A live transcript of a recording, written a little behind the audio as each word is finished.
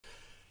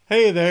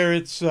Hey there,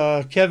 it's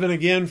Kevin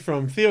again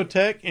from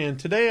Theotech, and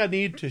today I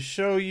need to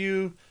show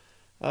you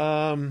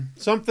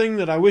something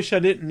that I wish I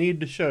didn't need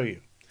to show you.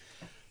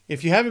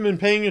 If you haven't been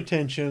paying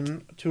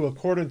attention to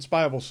Accordance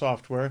Bible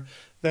software,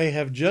 they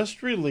have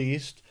just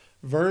released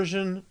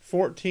version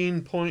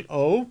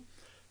 14.0,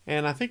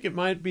 and I think it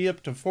might be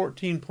up to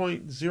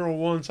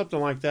 14.01, something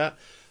like that,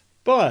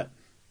 but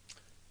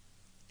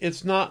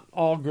it's not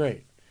all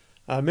great.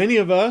 Many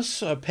of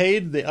us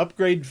paid the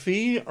upgrade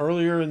fee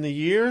earlier in the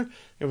year.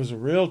 It was a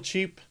real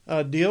cheap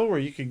deal where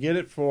you could get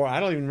it for, I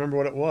don't even remember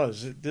what it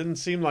was. It didn't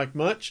seem like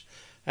much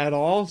at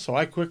all, so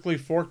I quickly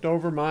forked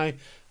over my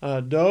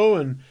dough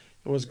and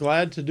was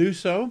glad to do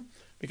so,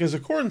 because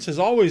Accordance has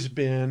always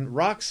been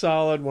rock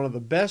solid, one of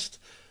the best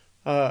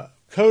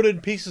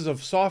coded pieces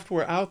of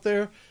software out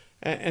there,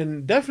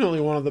 and definitely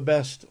one of the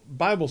best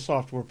Bible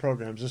software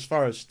programs as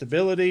far as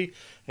stability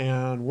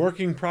and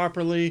working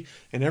properly,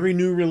 and every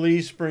new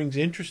release brings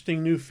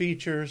interesting new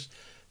features.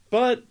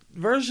 But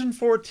version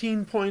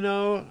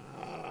 14.0,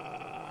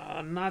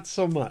 not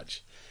so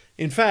much.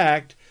 In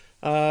fact,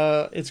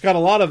 it's got a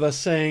lot of us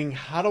saying,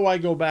 how do I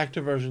go back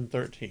to version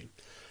 13?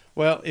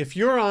 Well, if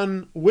you're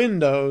on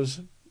Windows,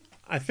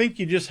 I think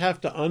you just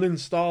have to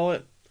uninstall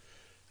it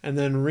and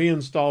then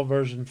reinstall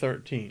version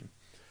 13.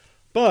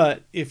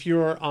 But if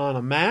you're on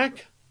a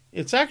Mac,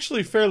 it's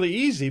actually fairly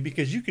easy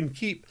because you can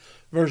keep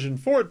version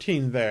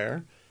 14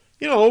 there.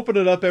 You know, open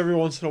it up every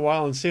once in a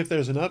while and see if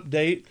there's an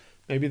update.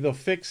 Maybe they'll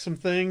fix some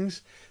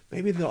things.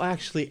 Maybe they'll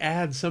actually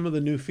add some of the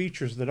new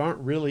features that aren't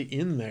really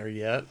in there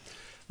yet.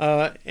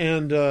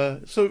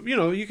 So, you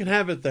know, you can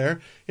have it there.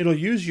 It'll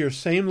use your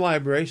same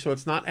library, so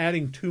it's not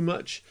adding too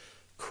much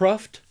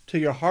cruft to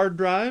your hard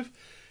drive.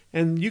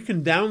 And you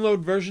can download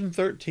version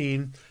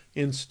 13,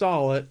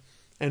 install it,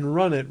 and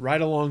run it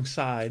right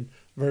alongside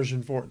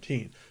version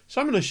 14. So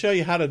I'm going to show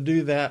you how to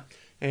do that,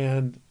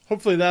 and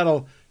hopefully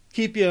that'll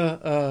keep you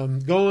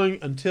going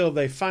until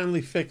they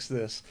finally fix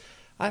this.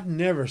 I've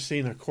never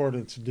seen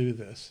Accordance do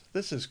this.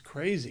 This is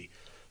crazy.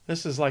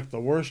 This is like the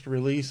worst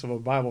release of a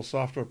Bible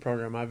software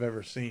program I've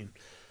ever seen.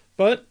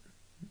 But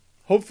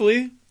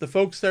hopefully the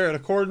folks there at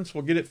Accordance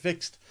will get it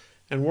fixed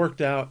and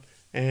worked out,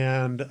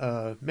 and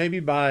maybe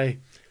by,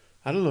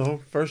 I don't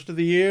know, first of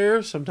the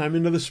year, sometime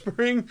into the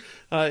spring,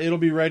 it'll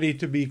be ready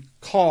to be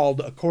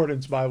called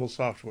Accordance Bible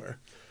Software.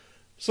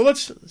 So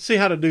let's see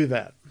how to do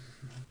that.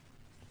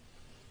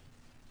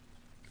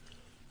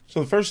 So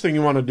the first thing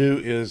you want to do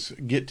is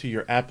get to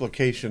your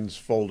Applications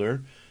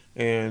folder,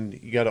 and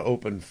you got to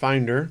open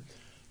Finder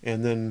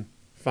and then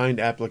find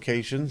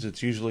Applications.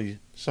 It's usually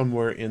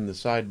somewhere in the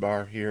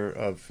sidebar here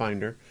of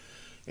Finder.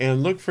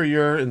 And look for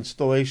your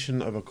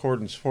installation of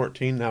Accordance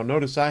 14. Now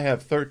notice I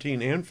have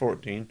 13 and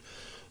 14.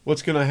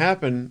 What's going to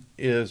happen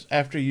is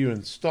after you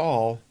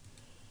install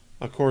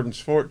Accordance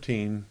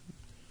 14,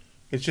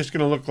 it's just going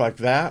to look like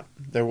that.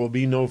 There will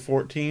be no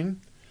 14.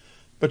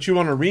 But you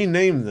want to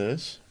rename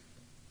this.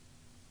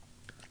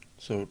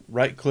 So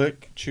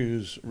right-click,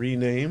 choose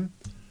Rename.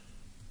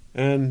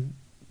 And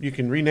you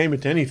can rename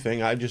it to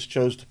anything. I just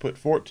chose to put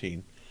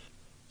 14.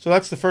 So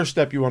that's the first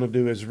step you want to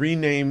do, is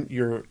rename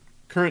your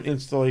current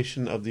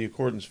installation of the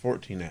Accordance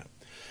 14 app.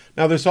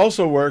 Now this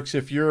also works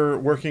if you're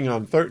working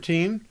on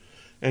 13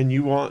 and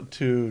you want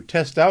to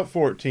test out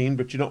 14,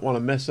 but you don't want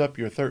to mess up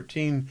your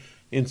 13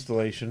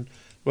 installation.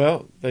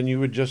 Well, then you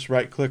would just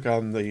right-click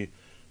on the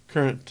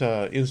current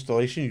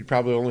installation. You'd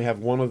probably only have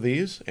one of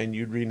these, and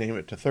you'd rename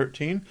it to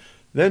 13.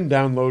 Then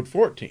download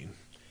 14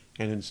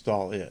 and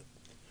install it.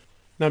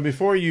 Now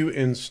before you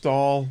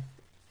install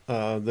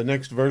the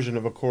next version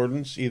of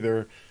Accordance,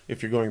 either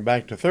if you're going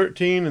back to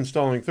 13,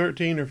 installing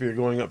 13, or if you're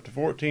going up to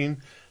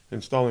 14,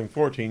 installing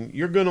 14,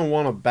 you're going to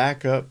want to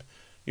back up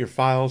your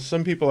files.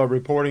 Some people are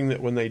reporting that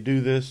when they do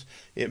this,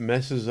 it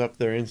messes up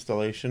their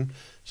installation.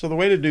 So the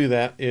way to do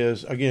that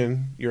is,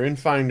 again, you're in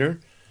Finder,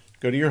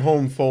 go to your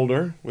Home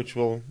folder, which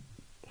will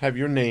have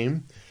your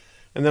name,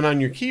 and then on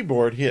your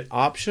keyboard, hit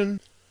Option,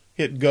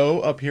 hit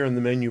Go up here in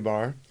the menu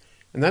bar,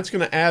 and that's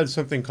going to add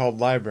something called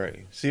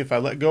Library. See, if I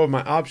let go of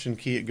my Option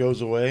key, it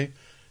goes away.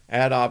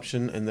 Add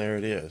Option, and there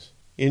it is.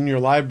 In your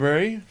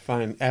library,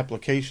 find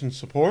Application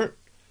Support,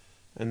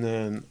 and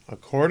then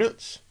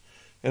Accordance.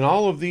 And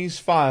all of these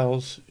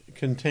files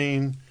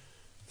contain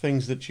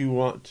things that you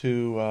want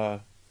to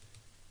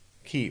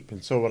keep.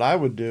 And so what I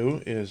would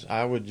do is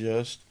I would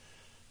just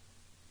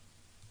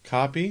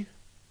copy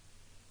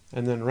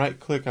and then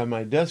right-click on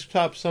my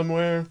desktop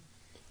somewhere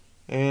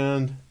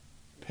and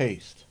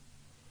paste.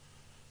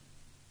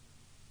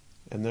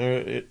 And there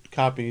it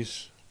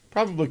copies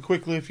probably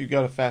quickly if you've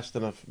got a fast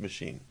enough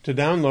machine. To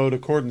download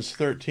Accordance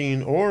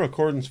 13 or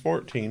Accordance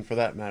 14 for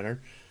that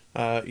matter,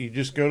 you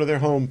just go to their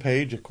home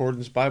page,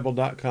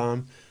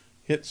 accordancebible.com,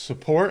 hit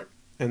Support,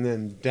 and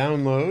then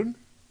Download.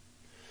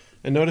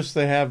 And notice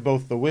they have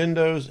both the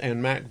Windows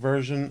and Mac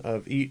version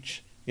of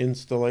each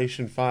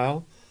installation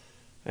file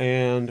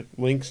and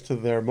links to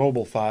their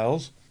mobile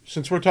files.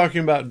 Since we're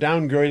talking about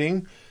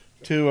downgrading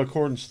to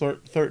Accordance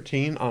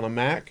 13 on a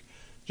Mac,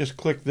 just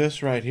click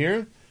this right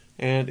here,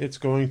 and it's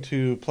going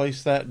to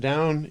place that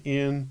down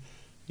in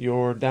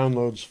your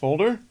Downloads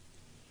folder.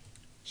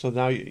 So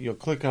now you'll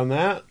click on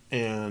that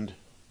and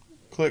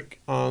click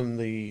on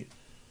the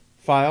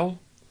file.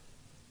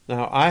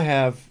 Now I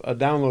have a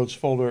downloads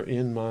folder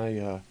in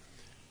my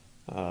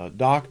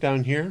dock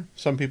down here.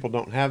 Some people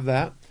don't have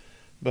that,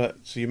 but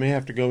so you may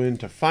have to go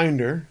into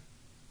Finder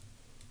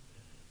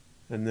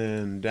and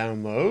then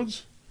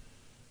Downloads.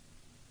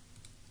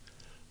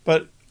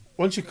 But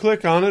once you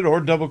click on it or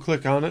double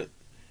click on it,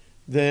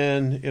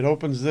 then it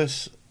opens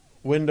this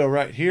window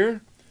right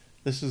here.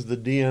 This is the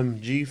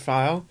DMG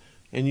file,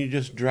 and you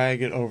just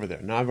drag it over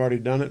there. Now I've already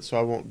done it, so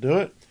I won't do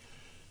it.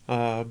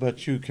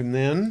 But you can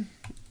then,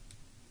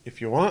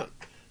 if you want,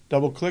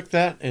 double click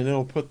that and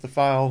it'll put the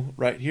file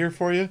right here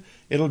for you.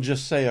 It'll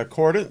just say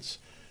Accordance.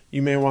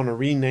 You may want to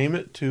rename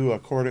it to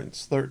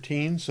Accordance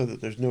 13 so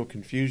that there's no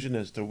confusion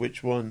as to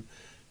which one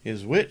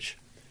is which.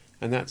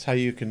 And that's how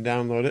you can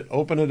download it.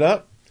 Open it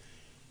up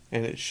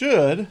and it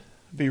should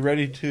be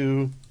ready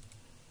to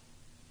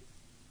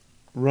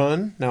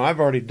run. Now I've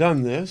already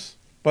done this,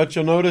 but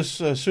you'll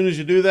notice as soon as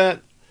you do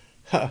that,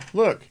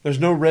 look, there's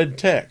no red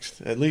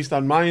text. At least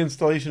on my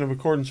installation of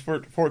Accordance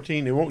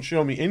 14, it won't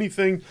show me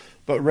anything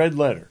but red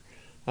letter.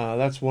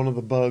 That's one of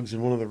the bugs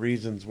and one of the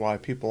reasons why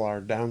people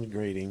are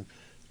downgrading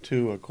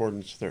to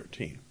Accordance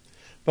 13.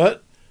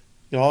 But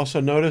you'll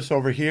also notice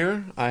over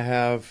here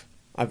I've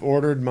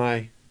ordered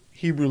my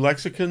Hebrew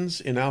lexicons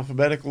in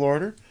alphabetical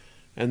order,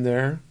 and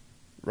they're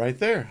right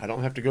there. I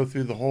don't have to go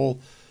through the whole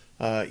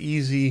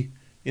easy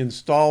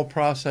install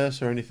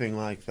process or anything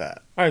like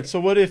that. All right, so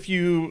what if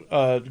you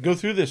go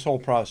through this whole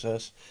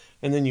process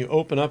and then you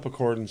open up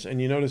Accordance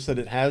and you notice that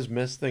it has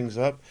messed things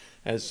up,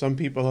 as some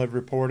people have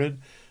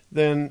reported?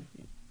 Then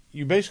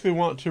you basically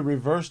want to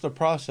reverse the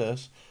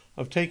process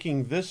of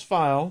taking this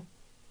file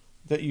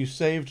that you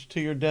saved to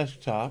your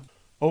desktop,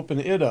 open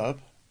it up,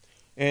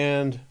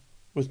 and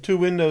with two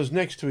windows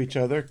next to each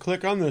other,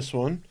 click on this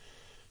one,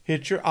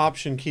 hit your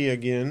Option key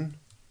again,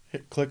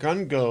 click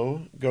on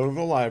Go to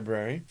the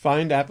library,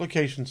 find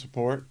Application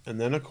Support, and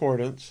then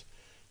Accordance.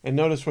 And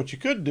notice what you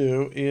could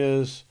do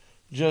is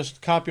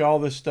just copy all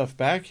this stuff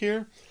back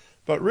here.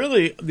 But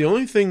really, the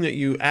only thing that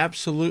you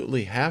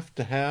absolutely have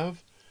to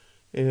have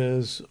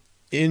is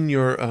in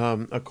your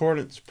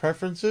Accordance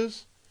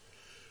preferences,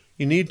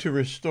 you need to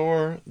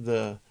restore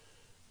the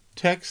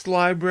text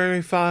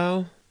library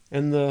file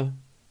and the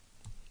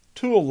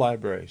tool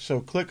library.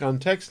 So click on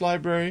text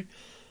library,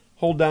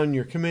 hold down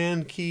your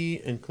Command key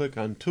and click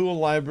on Tool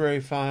Library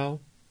File.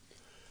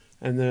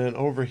 And then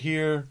over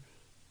here,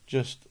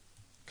 just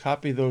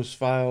copy those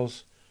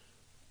files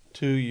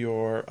to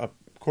your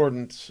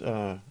Accordance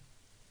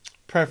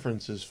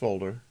Preferences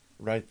folder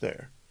right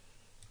there.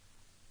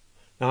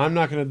 Now I'm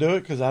not going to do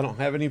it because I don't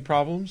have any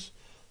problems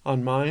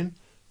on mine,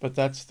 but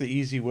that's the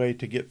easy way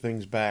to get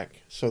things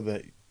back so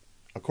that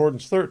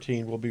Accordance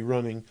 13 will be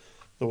running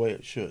the way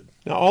it should.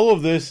 Now all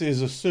of this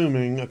is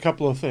assuming a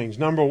couple of things.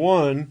 Number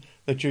one,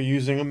 that you're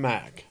using a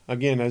Mac.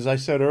 Again, as I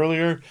said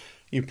earlier,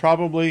 you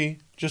probably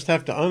just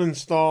have to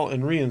uninstall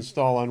and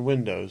reinstall on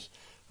Windows.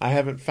 I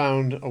haven't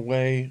found a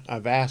way.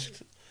 I've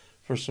asked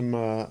for some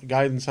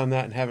guidance on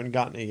that and haven't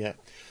gotten it yet.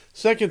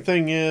 Second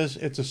thing is,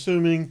 it's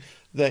assuming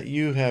that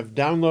you have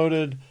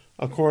downloaded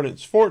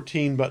Accordance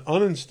 14 but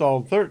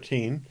uninstalled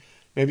 13.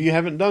 Maybe you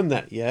haven't done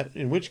that yet,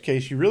 in which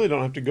case you really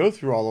don't have to go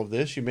through all of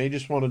this. You may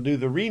just want to do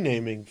the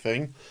renaming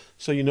thing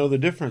so you know the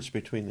difference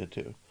between the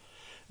two.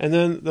 And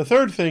then the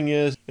third thing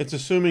is, it's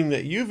assuming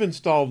that you've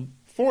installed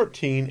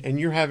 14 and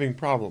you're having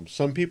problems.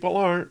 Some people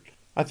aren't.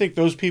 I think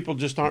those people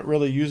just aren't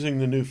really using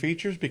the new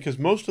features because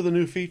most of the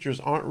new features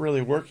aren't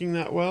really working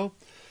that well.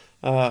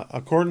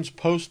 Accordance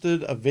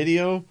posted a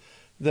video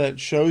that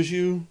shows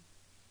you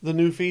the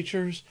new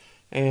features,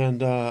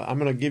 and I'm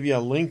going to give you a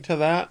link to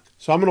that.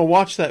 So I'm going to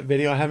watch that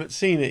video. I haven't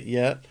seen it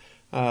yet,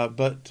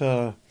 but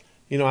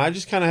I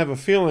just kind of have a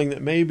feeling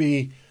that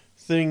maybe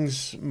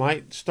things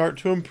might start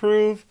to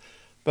improve,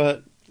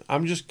 but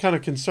I'm just kind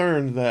of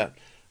concerned that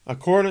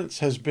Accordance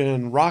has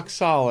been rock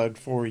solid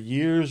for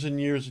years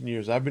and years and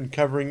years. I've been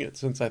covering it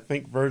since I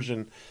think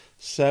version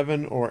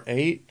 7 or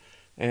 8,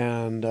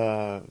 and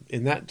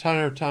in that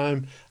entire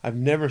time I've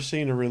never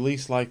seen a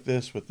release like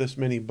this with this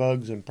many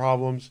bugs and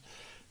problems,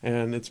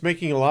 and it's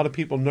making a lot of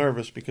people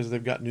nervous because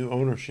they've got new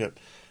ownership.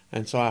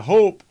 And so I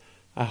hope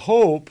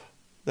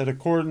that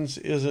Accordance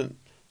isn't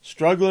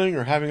struggling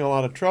or having a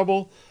lot of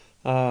trouble.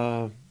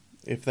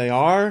 If they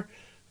are,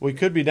 we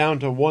could be down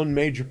to one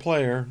major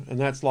player, and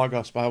that's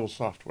Logos Bible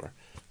Software.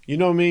 You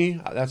know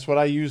me, that's what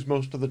I use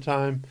most of the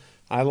time.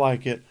 I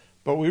like it,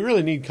 but we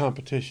really need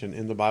competition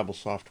in the Bible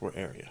software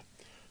area.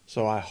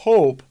 So I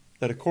hope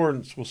that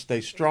Accordance will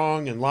stay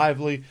strong and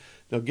lively.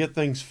 They'll get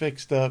things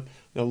fixed up.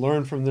 They'll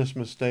learn from this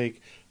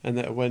mistake, and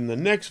that when the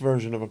next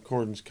version of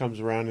Accordance comes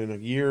around in a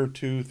year,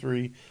 2,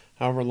 3,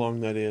 however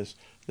long that is,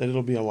 that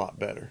it'll be a lot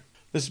better.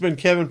 This has been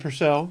Kevin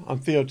Purcell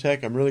on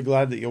Theotech. I'm really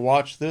glad that you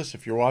watched this.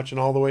 If you're watching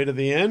all the way to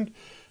the end,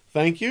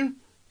 thank you.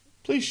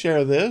 Please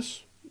share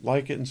this,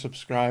 like it, and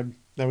subscribe.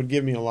 That would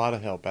give me a lot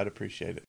of help. I'd appreciate it.